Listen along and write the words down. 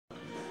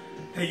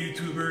Hey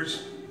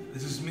YouTubers,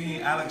 this is me,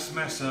 Alex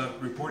Mesa,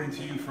 reporting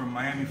to you from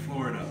Miami,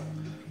 Florida.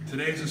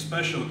 Today is a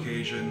special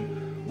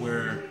occasion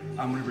where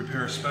I'm going to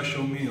prepare a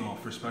special meal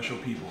for special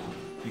people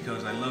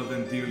because I love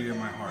them dearly in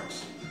my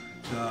hearts.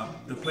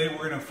 The plate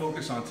we're going to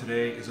focus on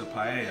today is a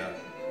paella.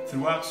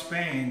 Throughout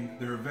Spain,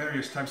 there are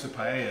various types of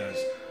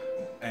paellas,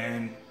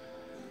 and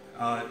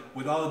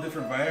with all the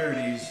different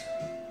varieties,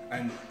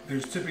 and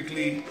there's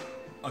typically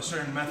a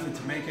certain method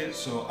to make it,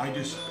 so I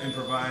just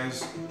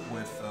improvise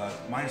with,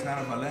 mine's not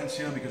of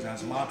Valencia because it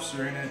has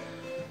lobster in it,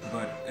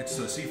 but it's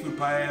a seafood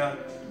paella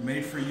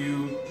made for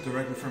you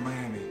directly from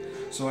Miami.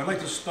 So I'd like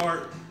to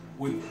start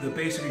with the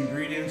basic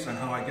ingredients and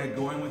how I get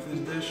going with this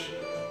dish.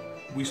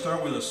 We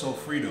start with a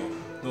sofrito.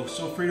 The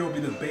sofrito will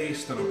be the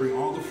base that'll bring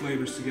all the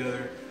flavors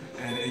together,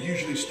 and it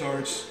usually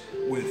starts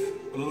with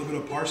a little bit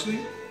of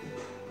parsley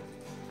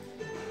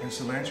and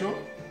cilantro,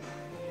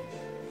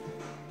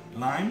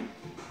 lime,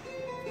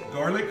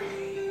 garlic,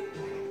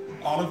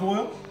 olive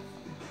oil,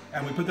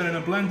 and we put that in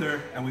a blender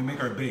and we make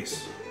our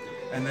base.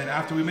 And then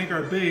after we make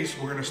our base,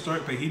 we're gonna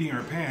start by heating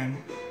our pan,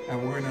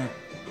 and we're gonna,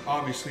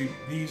 obviously,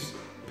 these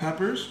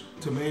peppers,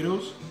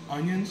 tomatoes,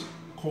 onions,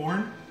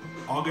 corn,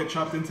 all get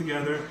chopped in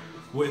together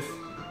with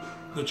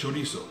the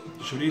chorizo.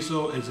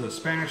 Chorizo is a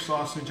Spanish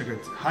sausage, like a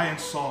high in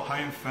salt,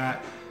 high in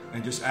fat,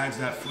 and just adds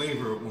that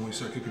flavor when we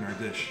start cooking our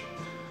dish.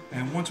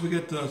 And once we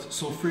get the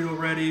sofrito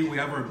ready, we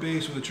have our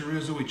base with the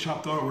chorizo we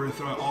chopped out, we're gonna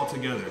throw it all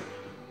together.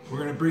 We're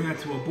gonna bring that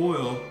to a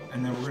boil,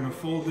 and then we're gonna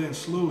fold in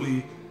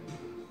slowly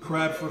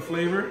crab for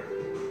flavor,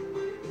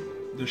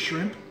 the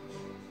shrimp,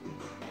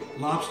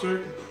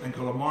 lobster, and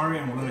calamari,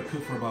 and we'll let it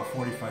cook for about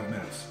 45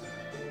 minutes.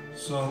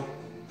 So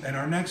in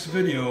our next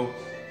video,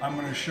 I'm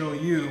gonna show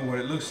you what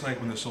it looks like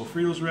when the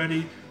sofrito's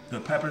ready,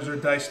 the peppers are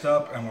diced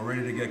up, and we're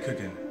ready to get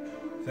cooking.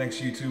 Thanks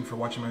YouTube for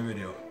watching my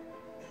video.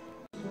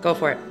 Go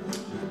for it.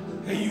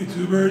 Hey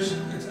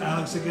YouTubers, it's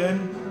Alex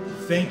again.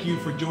 Thank you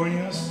for joining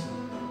us.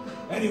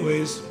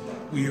 Anyways,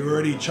 we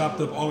already chopped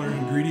up all our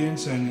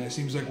ingredients and it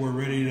seems like we're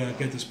ready to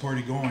get this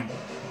party going.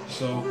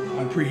 So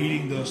I'm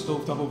preheating the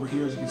stovetop over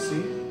here, as you can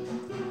see.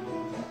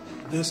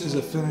 This is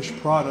a finished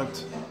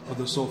product of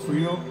the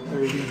sofrito.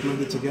 Everything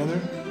blended together.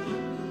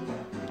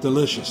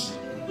 Delicious.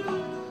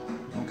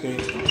 Okay,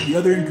 the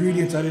other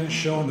ingredients I didn't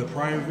show in the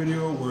prior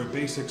video were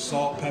basic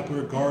salt,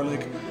 pepper,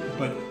 garlic,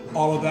 but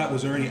all of that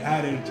was already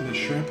added to the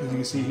shrimp, as you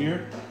can see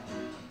here,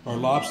 our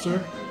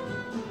lobster,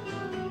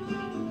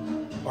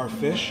 our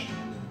fish,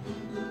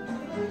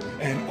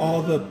 and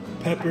all the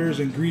peppers,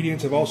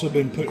 ingredients have also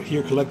been put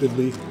here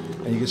collectively,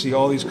 and you can see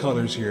all these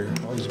colors here,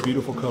 all these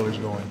beautiful colors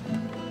going.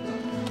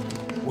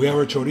 We have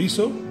our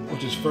chorizo,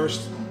 which is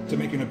first to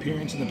make an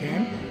appearance in the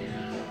pan,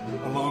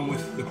 along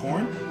with the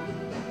corn.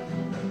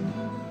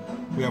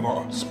 We have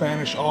our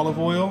Spanish olive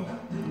oil,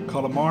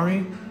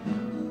 calamari,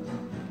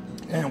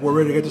 and we're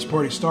ready to get this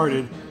party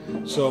started.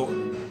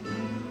 So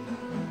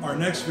our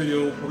next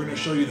video, we're going to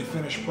show you the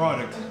finished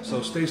product.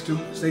 So stay tuned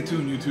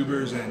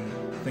YouTubers, and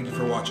thank you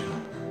for watching.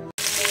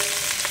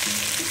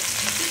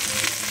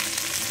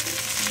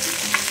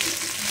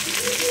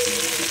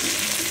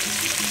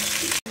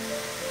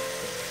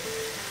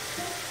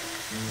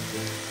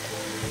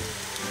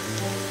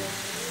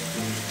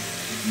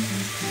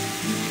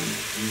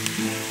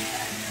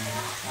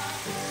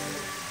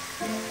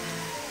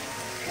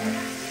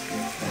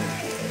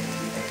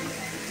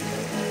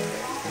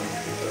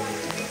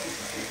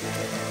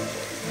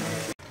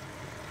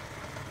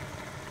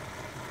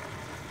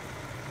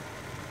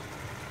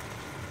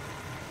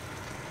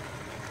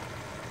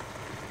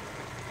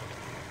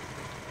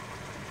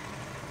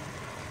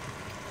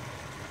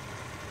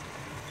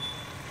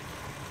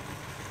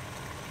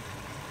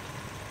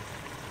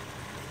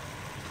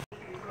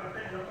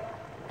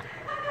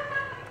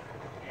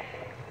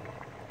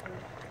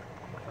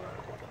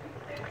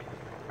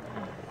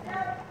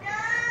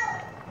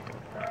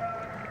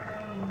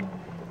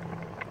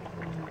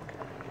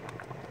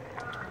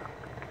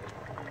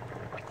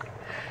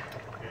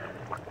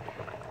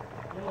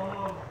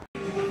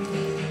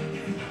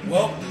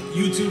 Well,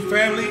 YouTube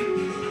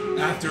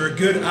family, after a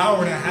good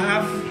hour and a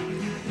half,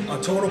 a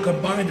total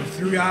combined of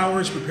 3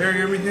 hours preparing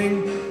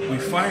everything, we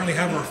finally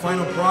have our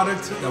final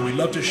product that we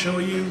love to show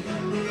you.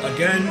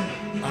 Again,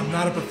 I'm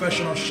not a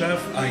professional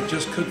chef. I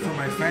just cook for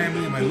my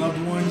family and my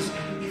loved ones.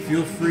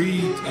 Feel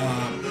free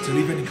to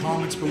leave any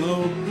comments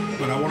below,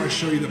 but I want to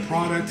show you the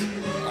product.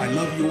 I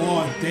love you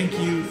all, and thank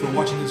you for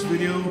watching this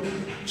video.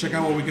 Check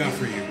out what we got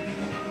for you.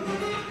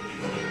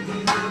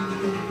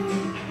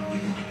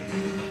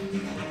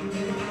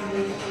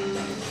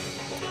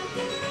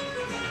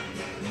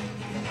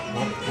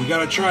 We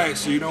gotta try it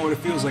so you know what it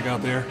feels like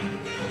out there.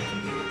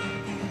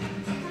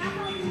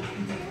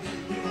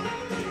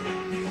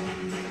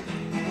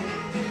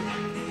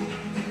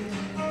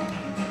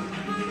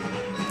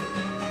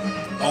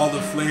 All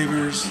the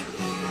flavors,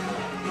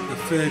 the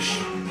fish,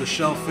 the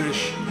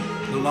shellfish,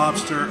 the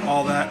lobster,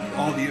 all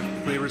the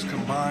flavors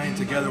combined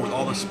together with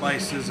all the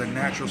spices and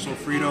natural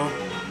sofrito.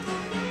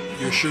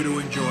 You're sure to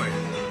enjoy.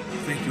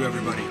 Thank you,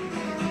 everybody.